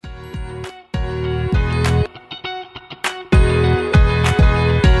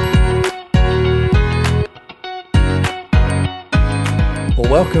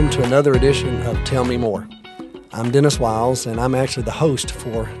welcome to another edition of Tell Me More. I'm Dennis Wiles, and I'm actually the host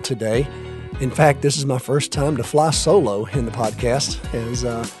for today. In fact, this is my first time to fly solo in the podcast, as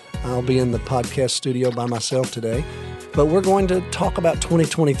I'll be in the podcast studio by myself today. But we're going to talk about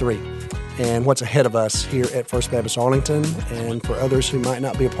 2023 and what's ahead of us here at First Baptist Arlington. And for others who might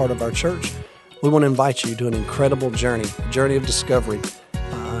not be a part of our church, we want to invite you to an incredible journey, a journey of discovery,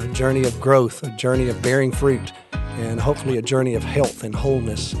 a journey of growth, a journey of bearing fruit, and hopefully a journey of health and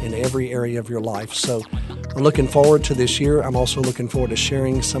wholeness in every area of your life. So I'm looking forward to this year. I'm also looking forward to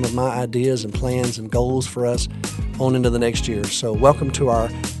sharing some of my ideas and plans and goals for us on into the next year. So welcome to our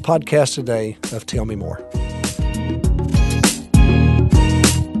podcast today of Tell Me More.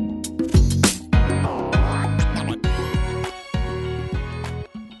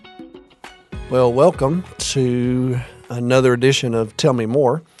 Well, welcome to another edition of Tell Me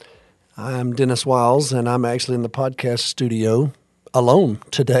More. I'm Dennis Wiles, and I'm actually in the podcast studio alone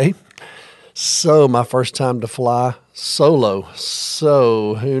today. So my first time to fly solo.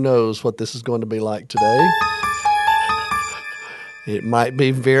 So who knows what this is going to be like today. It might be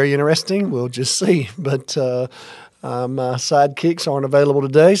very interesting. We'll just see. But my sidekicks aren't available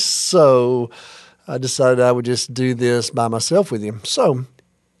today, so I decided I would just do this by myself with you. So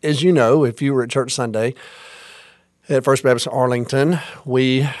as you know, if you were at Church Sunday at First Baptist Arlington,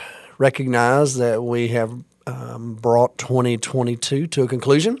 we recognize that we have brought 2022 to a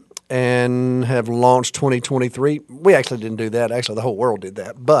conclusion and have launched 2023. We actually didn't do that. Actually, the whole world did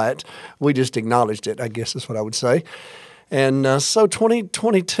that, but we just acknowledged it, I guess is what I would say. And so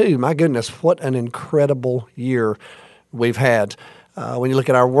 2022, my goodness, what an incredible year we've had. When you look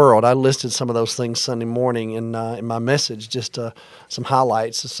at our world, I listed some of those things Sunday morning in my message, just some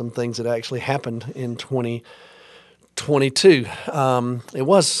highlights of some things that actually happened in 2022. It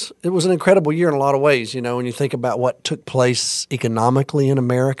was an incredible year in a lot of ways. You know, when you think about what took place economically in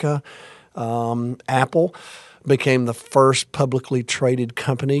America, Apple became the first publicly traded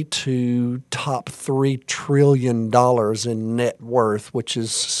company to top $3 trillion in net worth, which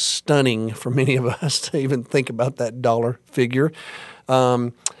is stunning for many of us to even think about that dollar figure.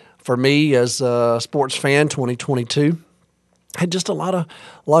 For me, as a sports fan, 2022 had just a lot of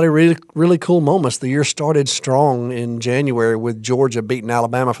really cool moments. The year started strong in January with Georgia beating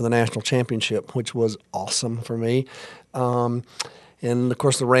Alabama for the national championship, which was awesome for me. And of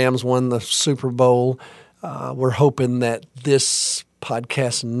course, the Rams won the Super Bowl. We're hoping that this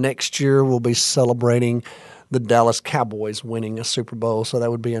podcast next year will be celebrating the Dallas Cowboys winning a Super Bowl, so that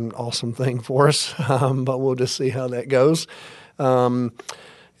would be an awesome thing for us. But we'll just see how that goes.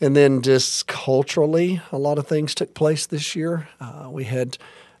 And then just culturally, a lot of things took place this year. We had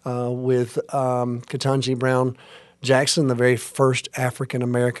with Ketanji Brown Jackson, the very first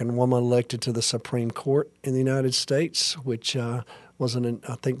African-American woman elected to the Supreme Court in the United States, which was,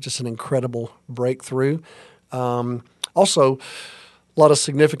 I think, just an incredible breakthrough. Also, a lot of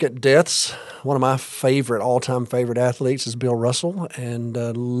significant deaths. One of my all-time favorite athletes is Bill Russell, and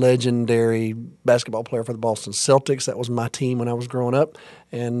a legendary basketball player for the Boston Celtics. That was my team when I was growing up.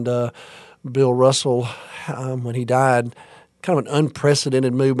 And Bill Russell, when he died, kind of an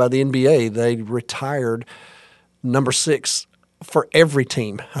unprecedented move by the NBA. They retired number 6 for every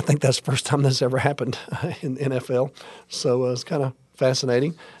team. I think that's the first time that's ever happened in the NFL. So it's kind of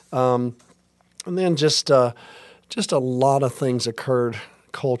fascinating. And then just a lot of things occurred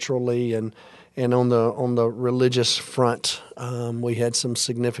culturally and on the religious front. We had some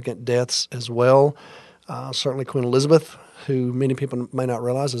significant deaths as well. Certainly Queen Elizabeth, who many people may not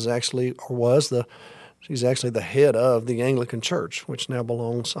realize she's actually the head of the Anglican Church, which now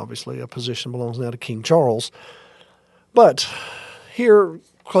a position belongs now to King Charles. But here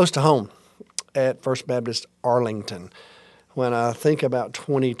close to home at First Baptist Arlington, when I think about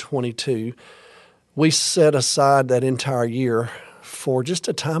 2022, we set aside that entire year for just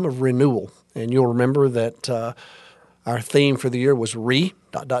a time of renewal. And you'll remember that our theme for the year was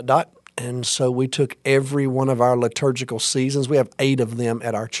And so we took every one of our liturgical seasons. We have 8 of them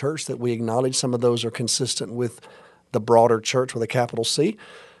at our church that we acknowledge. Some of those are consistent with the broader church with a capital C.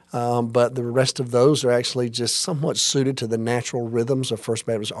 But the rest of those are actually just somewhat suited to the natural rhythms of First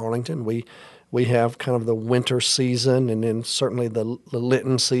Baptist Arlington. We have kind of the winter season and then certainly the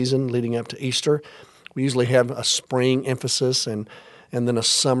Lenten season leading up to Easter. We usually have a spring emphasis and then a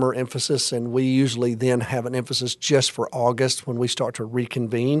summer emphasis, and we usually then have an emphasis just for August when we start to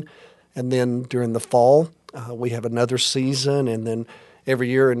reconvene. And then during the fall, we have another season, and then every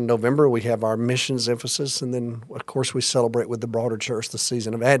year in November we have our missions emphasis, and then, of course, we celebrate with the broader church the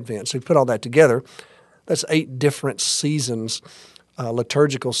season of Advent. So we put all that together. That's 8 different seasons,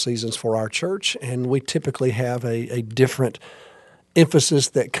 liturgical seasons for our church, and we typically have a different emphasis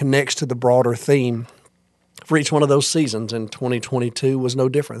that connects to the broader theme for each one of those seasons, and 2022 was no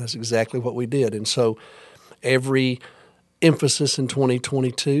different. That's exactly what we did. And so every emphasis in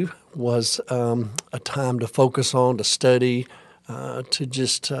 2022 was a time to focus on, to study, to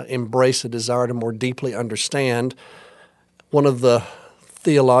just embrace a desire to more deeply understand one of the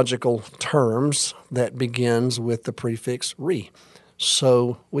theological terms that begins with the prefix re.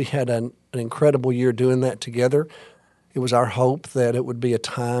 So we had an incredible year doing that together. It was our hope that it would be a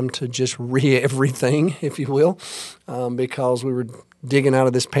time to just re-everything, if you will, because we were digging out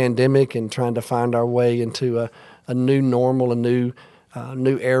of this pandemic and trying to find our way into a new normal, a new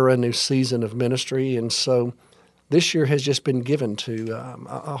era, new season of ministry. And so this year has just been given to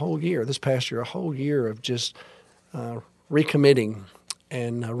a whole year, this past year, a whole year of just recommitting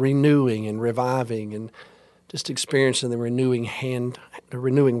and renewing and reviving and just experiencing the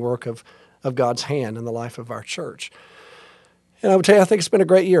renewing work of God's hand in the life of our church. And I would tell you, I think it's been a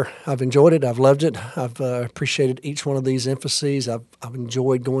great year. I've enjoyed it. I've loved it. I've appreciated each one of these emphases. I've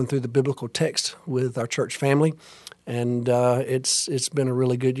enjoyed going through the biblical text with our church family, and it's been a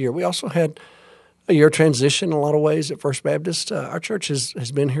really good year. We also had a year of transition in a lot of ways at First Baptist. Our church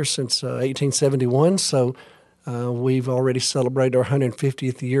has been here since 1871, so we've already celebrated our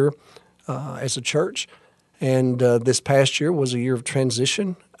 150th year as a church. And this past year was a year of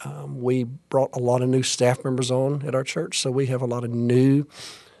transition. We brought a lot of new staff members on at our church, so we have a lot of new,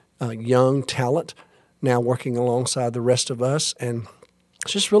 young talent now working alongside the rest of us. And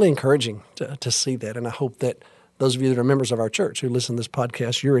it's just really encouraging to see that. And I hope that those of you that are members of our church who listen to this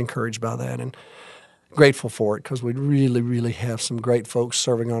podcast, you're encouraged by that and grateful for it, because we really, really have some great folks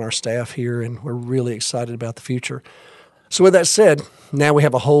serving on our staff here, and we're really excited about the future. So with that said, now we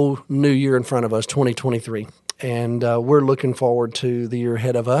have a whole new year in front of us, 2023, and we're looking forward to the year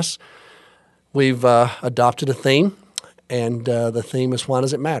ahead of us. We've adopted a theme, and the theme is, why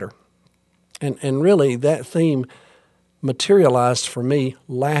does it matter? And really, that theme materialized for me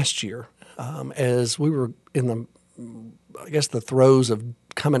last year as we were in the throes of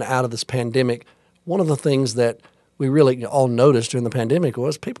coming out of this pandemic. One of the things that we really all noticed during the pandemic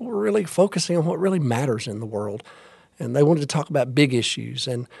was people were really focusing on what really matters in the world. And they wanted to talk about big issues.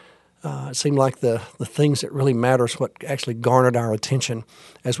 And it seemed like the things that really matter is what actually garnered our attention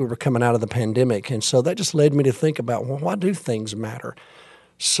as we were coming out of the pandemic. And so that just led me to think about, well, why do things matter?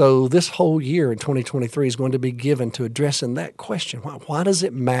 So this whole year in 2023 is going to be given to addressing that question. Why does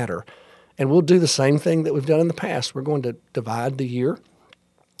it matter? And we'll do the same thing that we've done in the past. We're going to divide the year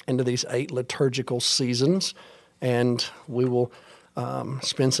into these 8 liturgical seasons, and we will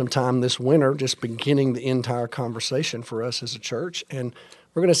spend some time this winter just beginning the entire conversation for us as a church. And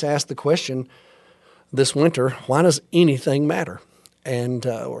we're going to ask the question this winter, why does anything matter? And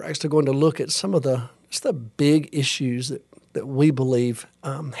we're actually going to look at some of the big issues that we believe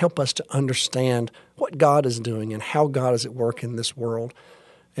help us to understand what God is doing and how God is at work in this world.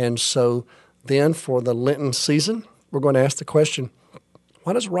 And so then for the Lenten season, we're going to ask the question,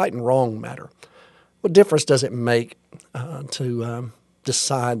 why does right and wrong matter? What difference does it make to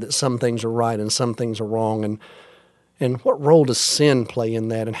decide that some things are right and some things are wrong? And what role does sin play in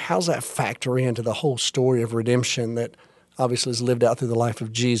that? And how does that factor into the whole story of redemption that obviously is lived out through the life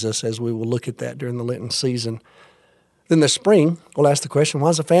of Jesus, as we will look at that during the Lenten season? Then this spring, we'll ask the question, why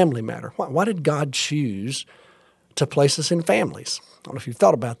does a family matter? Why did God choose to place us in families? I don't know if you've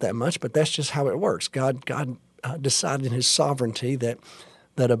thought about that much, but that's just how it works. God decided in his sovereignty that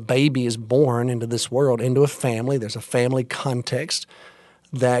a baby is born into this world, into a family. There's a family context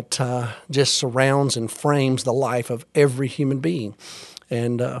that just surrounds and frames the life of every human being.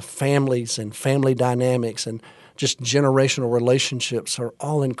 And families and family dynamics and just generational relationships are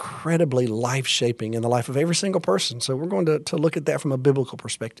all incredibly life-shaping in the life of every single person. So we're going to look at that from a biblical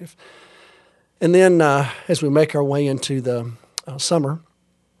perspective. And then as we make our way into the summer,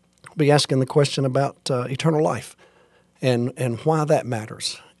 we'll be asking the question about eternal life. And why that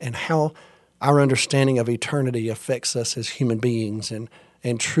matters, and how our understanding of eternity affects us as human beings,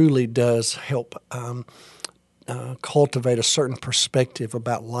 and truly does help cultivate a certain perspective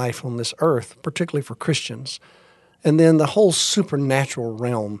about life on this earth, particularly for Christians. And then the whole supernatural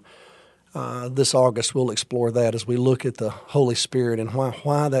realm. This August, we'll explore that as we look at the Holy Spirit and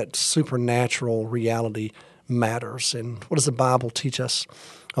why that supernatural reality matters, and what does the Bible teach us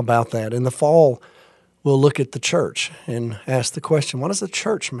about that. In the fall, we'll look at the church and ask the question, why does the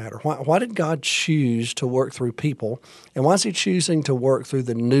church matter? Why did God choose to work through people? And why is he choosing to work through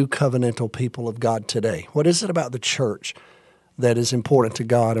the new covenantal people of God today? What is it about the church that is important to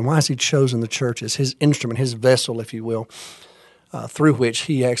God? And why has he chosen the church as his instrument, his vessel, if you will, through which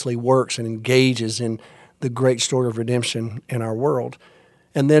he actually works and engages in the great story of redemption in our world.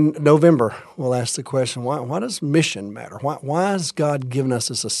 And then November, we'll ask the question, why does mission matter? Why has God given us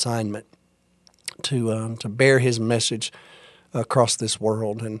this assignment to bear his message across this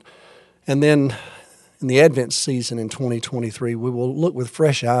world? And then in the Advent season in 2023, we will look with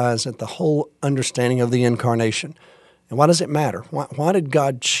fresh eyes at the whole understanding of the incarnation. And why does it matter? Why did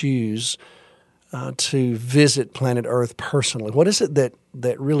God choose to visit planet Earth personally? What is it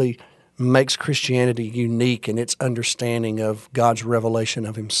that really makes Christianity unique in its understanding of God's revelation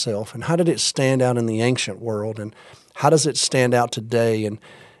of himself? And how did it stand out in the ancient world? And how does it stand out today?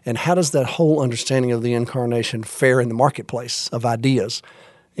 And how does that whole understanding of the incarnation fare in the marketplace of ideas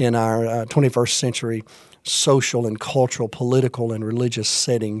in our 21st century social and cultural, political and religious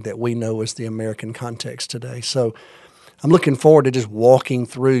setting that we know as the American context today? So I'm looking forward to just walking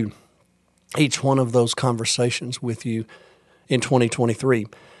through each one of those conversations with you in 2023.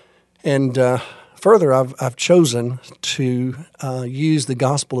 And further, I've chosen to use the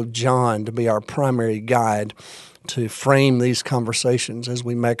Gospel of John to be our primary guide to frame these conversations as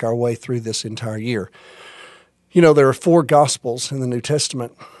we make our way through this entire year. You know, there are 4 Gospels in the New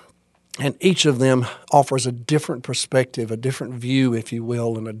Testament, and each of them offers a different perspective, a different view, if you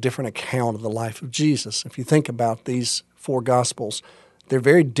will, and a different account of the life of Jesus. If you think about these 4 Gospels, they're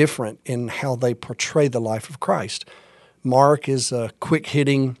very different in how they portray the life of Christ. Mark is a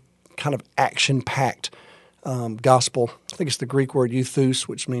quick-hitting, kind of action-packed gospel. I think it's the Greek word euthus,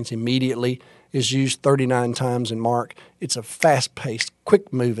 which means immediately, is used 39 times in Mark. It's a fast-paced,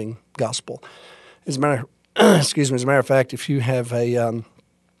 quick-moving gospel. As a matter of fact, if you have a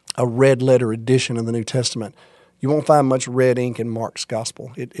red-letter edition of the New Testament, you won't find much red ink in Mark's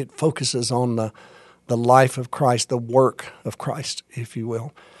gospel. It focuses on the life of Christ, the work of Christ, if you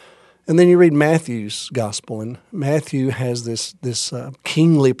will. And then you read Matthew's gospel, and Matthew has this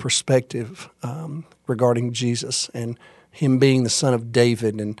kingly perspective regarding Jesus and him being the son of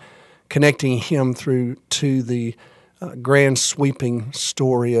David, and connecting him through to the grand sweeping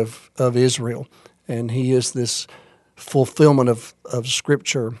story of Israel. And he is this fulfillment of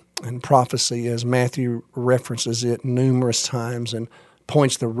Scripture and prophecy, as Matthew references it numerous times and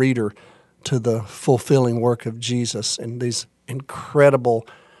points the reader to the fulfilling work of Jesus, and these incredible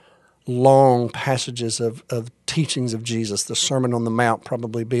long passages of teachings of Jesus, the Sermon on the Mount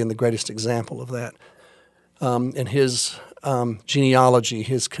probably being the greatest example of that. And his genealogy,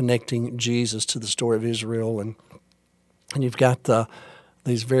 his connecting Jesus to the story of Israel. And you've got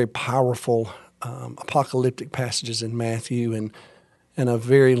these very powerful apocalyptic passages in Matthew, and a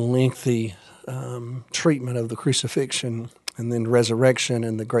very lengthy treatment of the crucifixion and then resurrection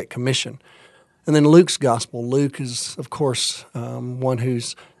and the Great Commission. And then Luke's gospel. Luke is, of course, one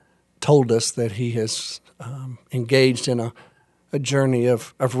who's told us that he has engaged in a journey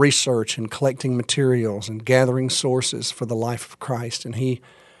of research and collecting materials and gathering sources for the life of Christ. And he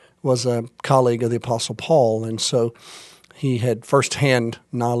was a colleague of the Apostle Paul, and so he had firsthand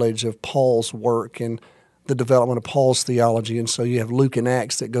knowledge of Paul's work and the development of Paul's theology. And so you have Luke and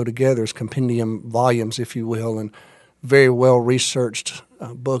Acts that go together as compendium volumes, if you will, and very well-researched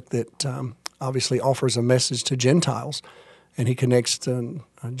book that obviously offers a message to Gentiles. And he connects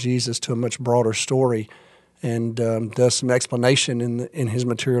Jesus to a much broader story, and does some explanation in his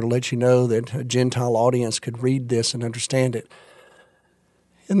material to let you know that a Gentile audience could read this and understand it.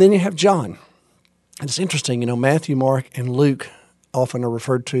 And then you have John. And it's interesting, Matthew, Mark, and Luke often are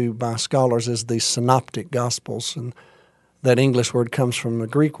referred to by scholars as the synoptic gospels, and that English word comes from a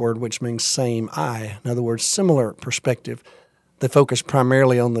Greek word which means same eye. In other words, similar perspective. They focus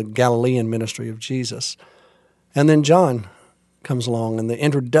primarily on the Galilean ministry of Jesus. And then John comes along, and the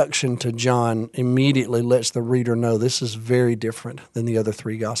introduction to John immediately lets the reader know this is very different than the other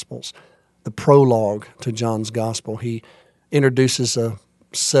 3 Gospels. The prologue to John's Gospel, he introduces a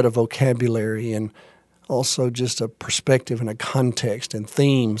set of vocabulary and also just a perspective and a context and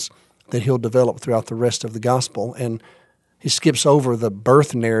themes that he'll develop throughout the rest of the Gospel. And he skips over the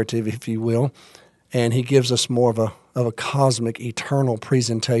birth narrative, if you will, and he gives us more of a cosmic, eternal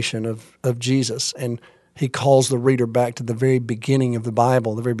presentation of Jesus. And he calls the reader back to the very beginning of the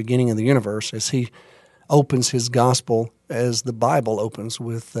Bible, the very beginning of the universe, as he opens his gospel as the Bible opens,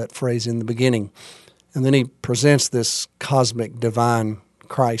 with that phrase, in the beginning. And then he presents this cosmic, divine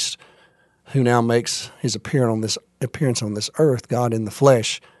Christ, who now makes his appearance on this earth, God in the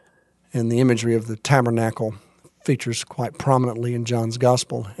flesh. And the imagery of the tabernacle features quite prominently in John's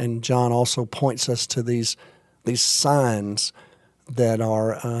gospel. And John also points us to these signs that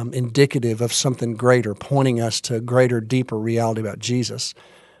are indicative of something greater, pointing us to a greater, deeper reality about Jesus.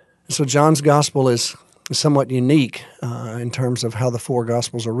 And so John's gospel is somewhat unique in terms of how the four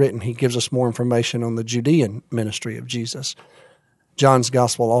Gospels are written. He gives us more information on the Judean ministry of Jesus. John's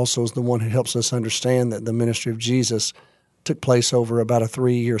Gospel also is the one who helps us understand that the ministry of Jesus took place over about a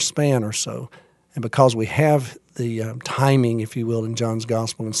 3-year span or so. And because we have the timing, if you will, in John's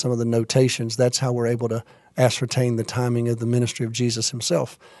Gospel and some of the notations, that's how we're able to ascertain the timing of the ministry of Jesus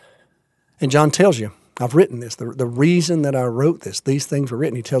himself. And John tells you, I've written this. The reason that I wrote this, these things were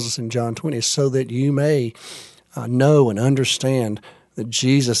written, he tells us in John 20, is so that you may know and understand that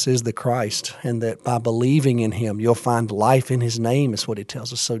Jesus is the Christ, and that by believing in him, you'll find life in his name, is what he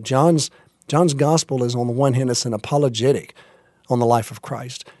tells us. So John's Gospel is, on the one hand, it's an apologetic on the life of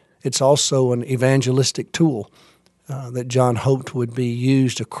Christ. It's also an evangelistic tool that John hoped would be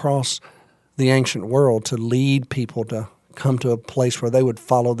used across the ancient world to lead people to come to a place where they would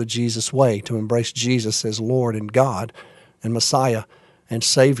follow the Jesus way, to embrace Jesus as Lord and God and Messiah and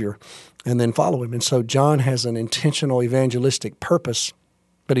Savior, and then follow him. And so John has an intentional evangelistic purpose,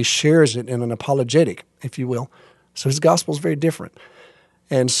 but he shares it in an apologetic, if you will. So his gospel is very different.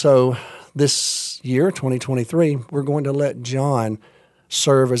 And so this year, 2023, we're going to let John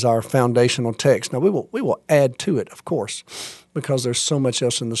serve as our foundational text. Now, we will add to it, of course, because there's so much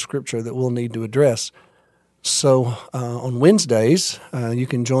else in the Scripture that we'll need to address. So on Wednesdays, you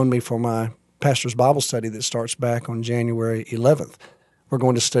can join me for my pastor's Bible study that starts back on January 11th. We're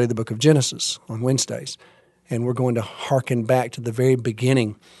going to study the book of Genesis on Wednesdays, and we're going to hearken back to the very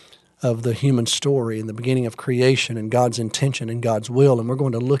beginning of the human story and the beginning of creation and God's intention and God's will, and we're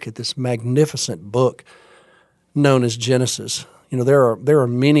going to look at this magnificent book known as Genesis. You know, there are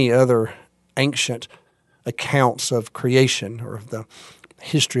many other ancient accounts of creation, or of the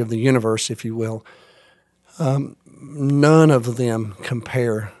history of the universe, if you will. None of them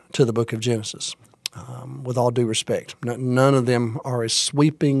compare to the book of Genesis, with all due respect. None of them are as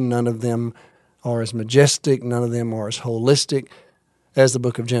sweeping, none of them are as majestic, none of them are as holistic as the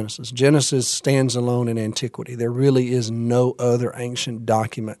book of Genesis. Genesis stands alone in antiquity. There really is no other ancient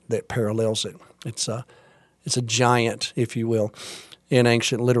document that parallels it. It's a giant, if you will, in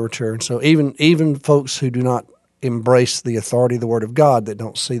ancient literature. And so even folks who do not embrace the authority of the Word of God, that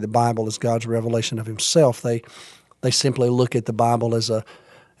don't see the Bible as God's revelation of himself, they simply look at the Bible as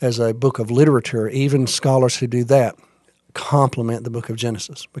a book of literature. Even scholars who do that compliment the book of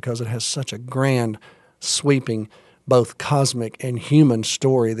Genesis because it has such a grand, sweeping, both cosmic and human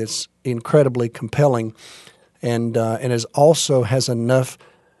story that's incredibly compelling, and also has enough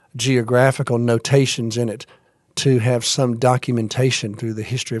geographical notations in it to have some documentation through the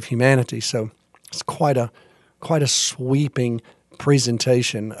history of humanity. So it's quite a sweeping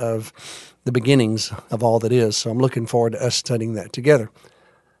presentation of the beginnings of all that is. So I'm looking forward to us studying that together.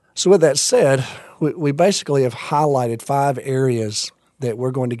 So with that said, we basically have highlighted 5 areas that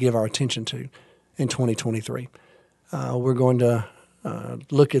we're going to give our attention to in 2023. We're going to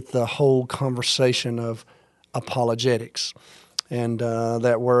look at the whole conversation of apologetics. And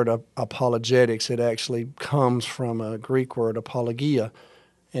that word apologetics, it actually comes from a Greek word, apologia,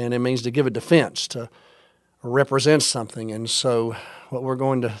 and it means to give a defense, to represent something. And so what we're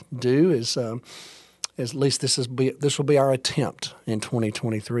going to do is at least this will be our attempt in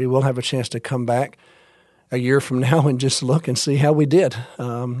 2023. We'll have a chance to come back a year from now and just look and see how we did,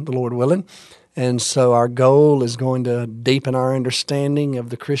 the Lord willing. And so our goal is going to deepen our understanding of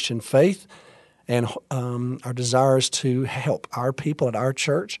the Christian faith, and our desire is to help our people at our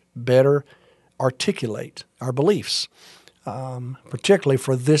church better articulate our beliefs, particularly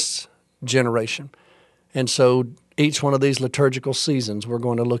for this generation. And so each one of these liturgical seasons, we're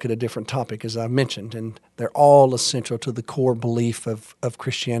going to look at a different topic, as I mentioned, and they're all essential to the core belief of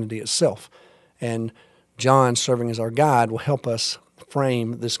Christianity itself. And John, serving as our guide, will help us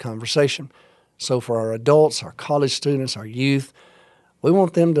frame this conversation. So for our adults, our college students, our youth, we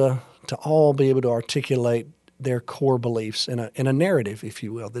want them to all be able to articulate their core beliefs in a narrative, if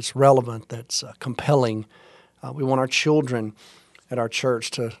you will, that's relevant, that's compelling. We want our children at our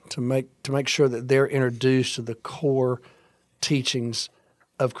church to make sure that they're introduced to the core teachings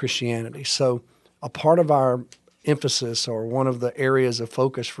of Christianity. So a part of our emphasis, or one of the areas of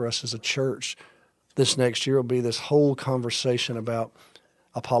focus for us as a church this next year, will be this whole conversation about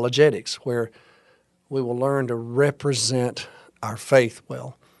apologetics, where we will learn to represent our faith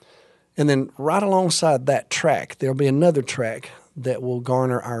well. And then right alongside that track, there'll be another track that will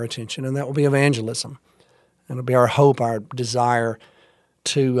garner our attention, and that will be evangelism. And it'll be our hope, our desire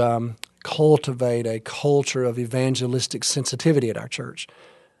to cultivate a culture of evangelistic sensitivity at our church,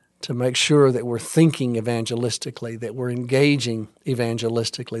 to make sure that we're thinking evangelistically, that we're engaging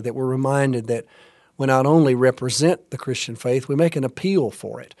evangelistically, that we're reminded that we not only represent the Christian faith, we make an appeal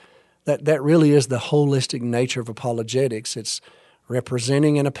for it. That really is the holistic nature of apologetics. It's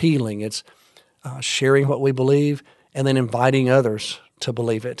representing and appealing. It's sharing what we believe and then inviting others to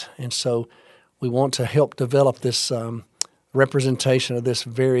believe it. And so we want to help develop this representation of this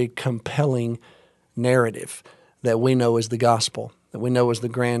very compelling narrative that we know is the gospel, that we know is the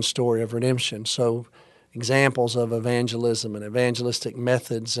grand story of redemption. So examples of evangelism and evangelistic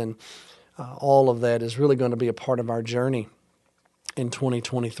methods and all of that is really going to be a part of our journey in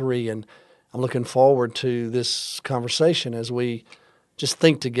 2023. And I'm looking forward to this conversation as we just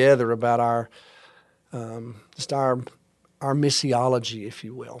think together about our missiology, if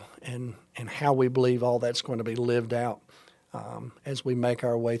you will, and how we believe all that's going to be lived out as we make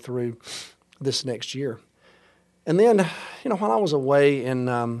our way through this next year. And then, while I was away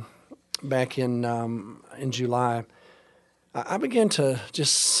back in July, I began to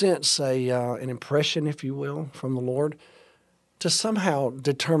just sense an impression, if you will, from the Lord to somehow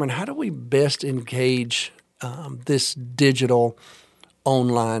determine how do we best engage this digital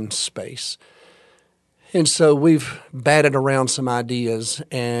online space. And so we've batted around some ideas,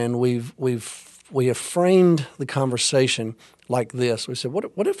 and we have framed the conversation like this. We said,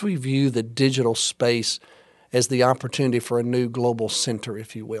 what if we view the digital space as the opportunity for a new global center,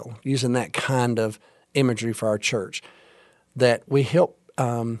 if you will, using that kind of imagery for our church, that we help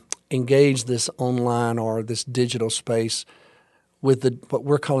engage this online or this digital space with what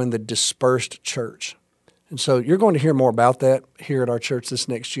we're calling the dispersed church. And so you're going to hear more about that here at our church this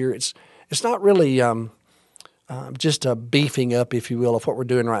next year. It's not really just a beefing up, if you will, of what we're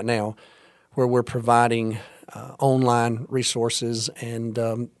doing right now, where we're providing online resources and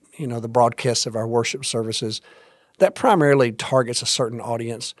the broadcasts of our worship services that primarily targets a certain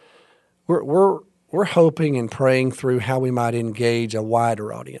audience. We're hoping and praying through how we might engage a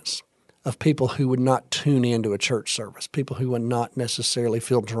wider audience of people who would not tune into a church service, people who would not necessarily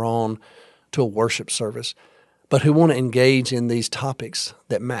feel drawn to a worship service, but who want to engage in these topics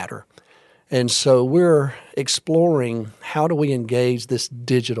that matter. And so we're exploring how do we engage this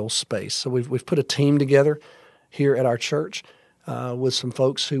digital space. So we've put a team together here at our church with some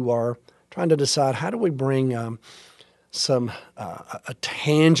folks who are trying to decide how do we bring a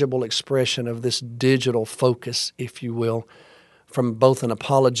tangible expression of this digital focus, if you will, from both an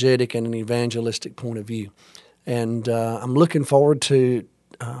apologetic and an evangelistic point of view. And I'm looking forward to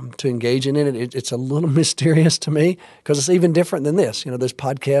engaging in it. It's a little mysterious to me because it's even different than this. This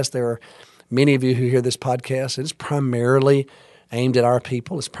podcast, there are many of you who hear this podcast, it's primarily aimed at our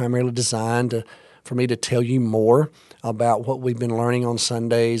people. It's primarily designed for me to tell you more about what we've been learning on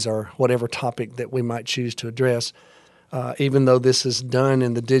Sundays or whatever topic that we might choose to address. Even though this is done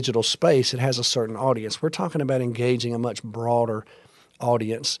in the digital space, it has a certain audience. We're talking about engaging a much broader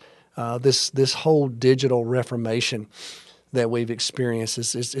audience. This whole digital reformation that we've experienced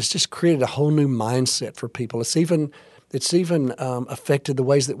is just created a whole new mindset for people. It's even affected the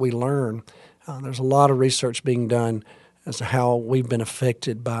ways that we learn. There's a lot of research being done as to how we've been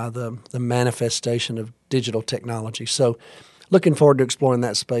affected by the manifestation of digital technology. So looking forward to exploring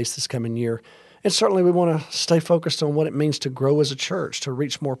that space this coming year. And certainly we want to stay focused on what it means to grow as a church, to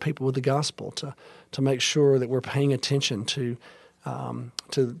reach more people with the gospel, to make sure that we're paying attention to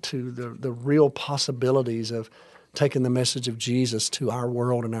the real possibilities of taking the message of Jesus to our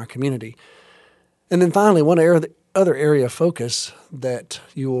world and our community. And then finally, one other area of focus that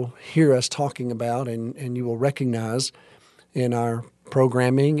you will hear us talking about and you will recognize in our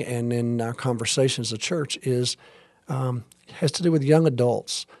programming and in our conversations as a church has to do with young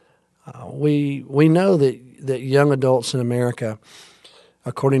adults. We know that young adults in America,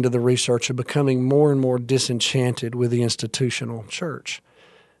 according to the research, are becoming more and more disenchanted with the institutional church.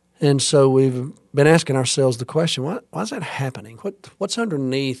 And so we've been asking ourselves the question, why is that happening? What's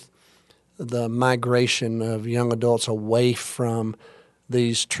underneath the migration of young adults away from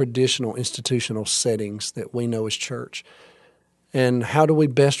these traditional institutional settings that we know as church? And how do we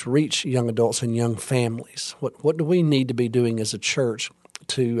best reach young adults and young families? What do we need to be doing as a church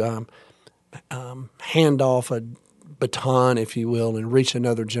to hand off a baton, if you will, and reach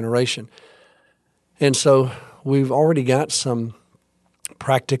another generation? And so we've already got some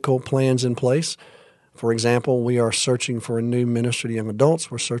practical plans in place. For example, we are searching for a new ministry to young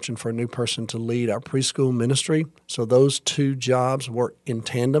adults. We're searching for a new person to lead our preschool ministry. So those two jobs work in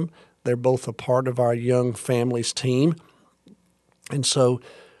tandem. They're both a part of our young families team. And so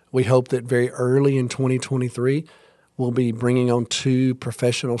we hope that very early in 2023, we'll be bringing on 2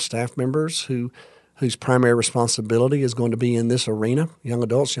 professional staff members whose primary responsibility is going to be in this arena, young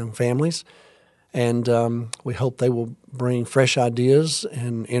adults, young families. And we hope they will bring fresh ideas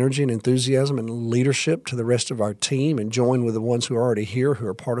and energy and enthusiasm and leadership to the rest of our team and join with the ones who are already here who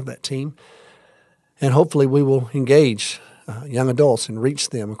are part of that team. And hopefully we will engage young adults and reach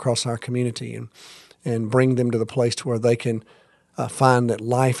them across our community and bring them to the place to where they can find that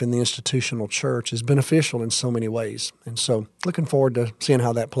life in the institutional church is beneficial in so many ways. And so looking forward to seeing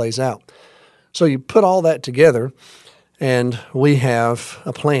how that plays out. So you put all that together, and we have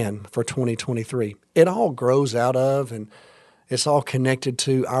a plan for 2023. It all grows out of, and it's all connected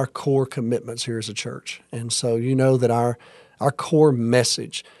to our core commitments here as a church. And so you know that our core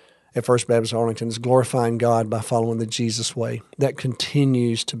message at First Baptist Arlington is glorifying God by following the Jesus way. That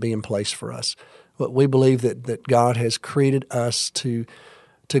continues to be in place for us. But we believe that God has created us to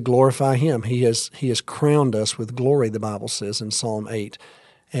glorify Him. He has crowned us with glory, the Bible says in Psalm 8.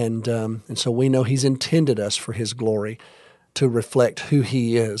 And so we know He's intended us for His glory, to reflect who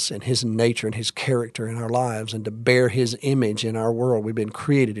He is and His nature and His character in our lives, and to bear His image in our world. We've been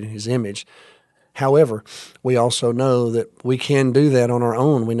created in His image. However, we also know that we can do that on our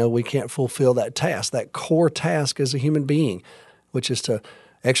own. We know we can't fulfill that task, that core task as a human being, which is to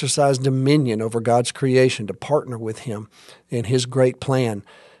exercise dominion over God's creation, to partner with Him in His great plan.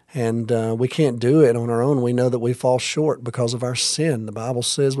 And we can't do it on our own. We know that we fall short because of our sin. The Bible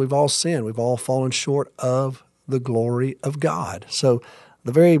says we've all sinned. We've all fallen short of the glory of God. So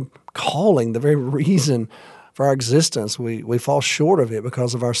the very calling, the very reason for our existence, we fall short of it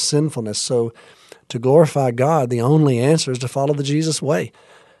because of our sinfulness. So to glorify God, the only answer is to follow the Jesus way.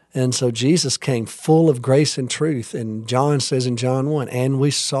 And so Jesus came full of grace and truth. And John says in John 1, and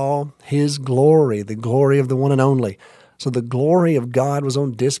we saw His glory, the glory of the one and only. So the glory of God was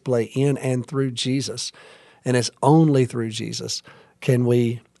on display in and through Jesus. And it's only through Jesus can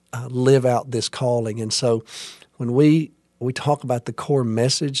we live out this calling. And so when we talk about the core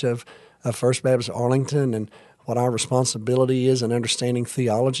message of First Baptist Arlington and what our responsibility is in understanding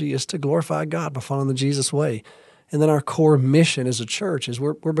theology is to glorify God by following the Jesus way. And then our core mission as a church is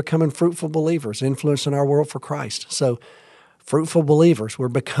we're becoming fruitful believers, influencing our world for Christ. So fruitful believers, we're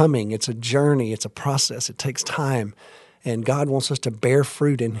becoming. It's a journey. It's a process. It takes time. And God wants us to bear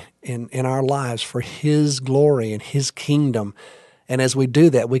fruit in our lives for His glory and His kingdom. And as we do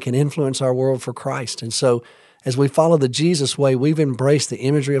that, we can influence our world for Christ. And so as we follow the Jesus way, we've embraced the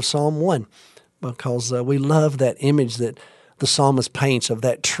imagery of Psalm 1 because we love that image that the psalmist paints of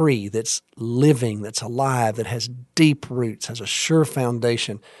that tree that's living, that's alive, that has deep roots, has a sure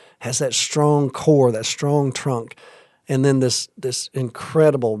foundation, has that strong core, that strong trunk, and then this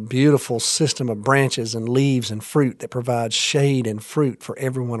incredible, beautiful system of branches and leaves and fruit that provides shade and fruit for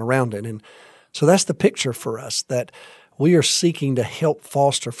everyone around it. And so that's the picture for us, that we are seeking to help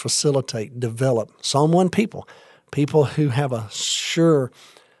foster, facilitate, develop Psalm 1 people who have a sure,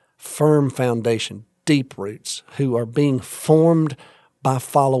 firm foundation, deep roots, who are being formed by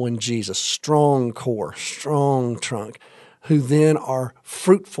following Jesus, strong core, strong trunk, who then are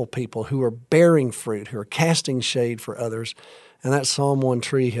fruitful people, who are bearing fruit, who are casting shade for others. And that Psalm 1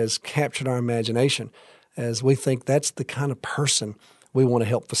 tree has captured our imagination as we think that's the kind of person we want to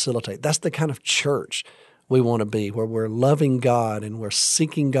help facilitate. That's the kind of church we want to be, where we're loving God and we're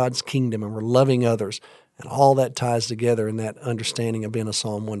seeking God's kingdom and we're loving others. And all that ties together in that understanding of being a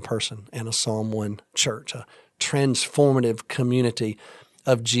Psalm 1 person and a Psalm 1 church, a transformative community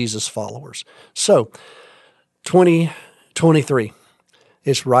of Jesus followers. So 2023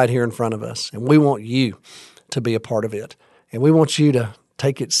 is right here in front of us, and we want you to be a part of it. And we want you to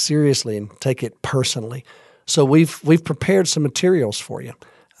take it seriously and take it personally. So we've prepared some materials for you.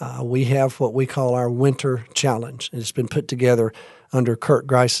 We have what we call our Winter Challenge. It's been put together under Kurt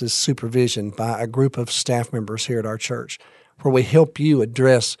Grice's supervision by a group of staff members here at our church, where we help you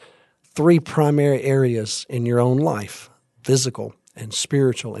address 3 primary areas in your own life: physical and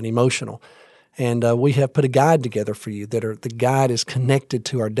spiritual and emotional. And we have put a guide together for you the guide is connected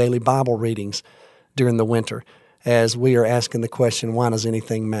to our daily Bible readings during the winter as we are asking the question, why does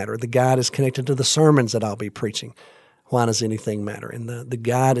anything matter? The guide is connected to the sermons that I'll be preaching. Why does anything matter? And the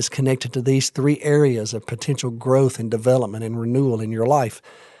guide is connected to these 3 areas of potential growth and development and renewal in your life.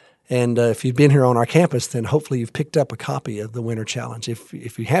 And if you've been here on our campus, then hopefully you've picked up a copy of the Winter Challenge.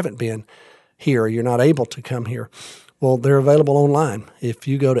 If you haven't been here, or you're not able to come here, well, they're available online. If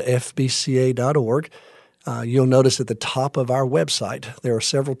you go to fbca.org, you'll notice at the top of our website there are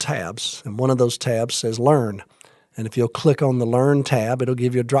several tabs, and one of those tabs says Learn. And if you'll click on the Learn tab, it'll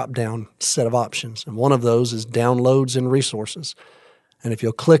give you a drop-down set of options. And one of those is Downloads and Resources. And if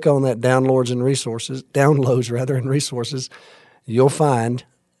you'll click on that downloads and resources, you'll find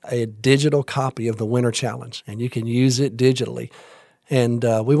a digital copy of the Winter Challenge, and you can use it digitally. And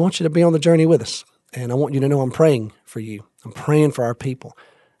we want you to be on the journey with us. And I want you to know I'm praying for you. I'm praying for our people.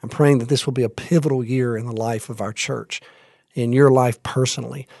 I'm praying that this will be a pivotal year in the life of our church, in your life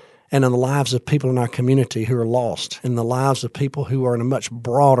personally, and in the lives of people in our community who are lost, in the lives of people who are in a much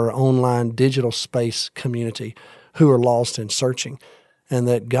broader online digital space community who are lost and searching, and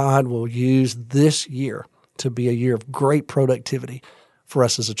that God will use this year to be a year of great productivity for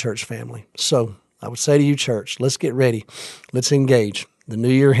us as a church family. So I would say to you, church, let's get ready. Let's engage. The new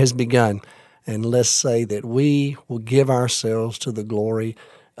year has begun, and let's say that we will give ourselves to the glory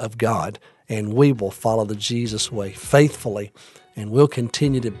of God, and we will follow the Jesus way faithfully, and we'll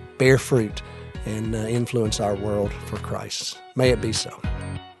continue to bear fruit and influence our world for Christ. May it be so.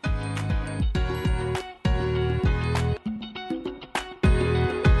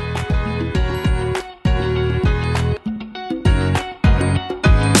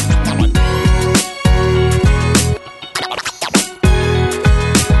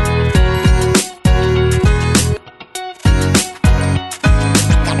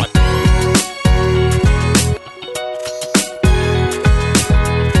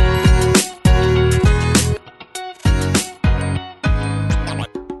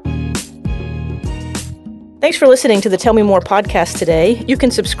 Thanks for listening to the Tell Me More podcast today. You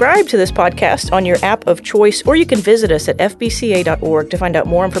can subscribe to this podcast on your app of choice, or you can visit us at fbca.org to find out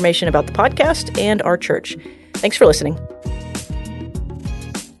more information about the podcast and our church. Thanks for listening.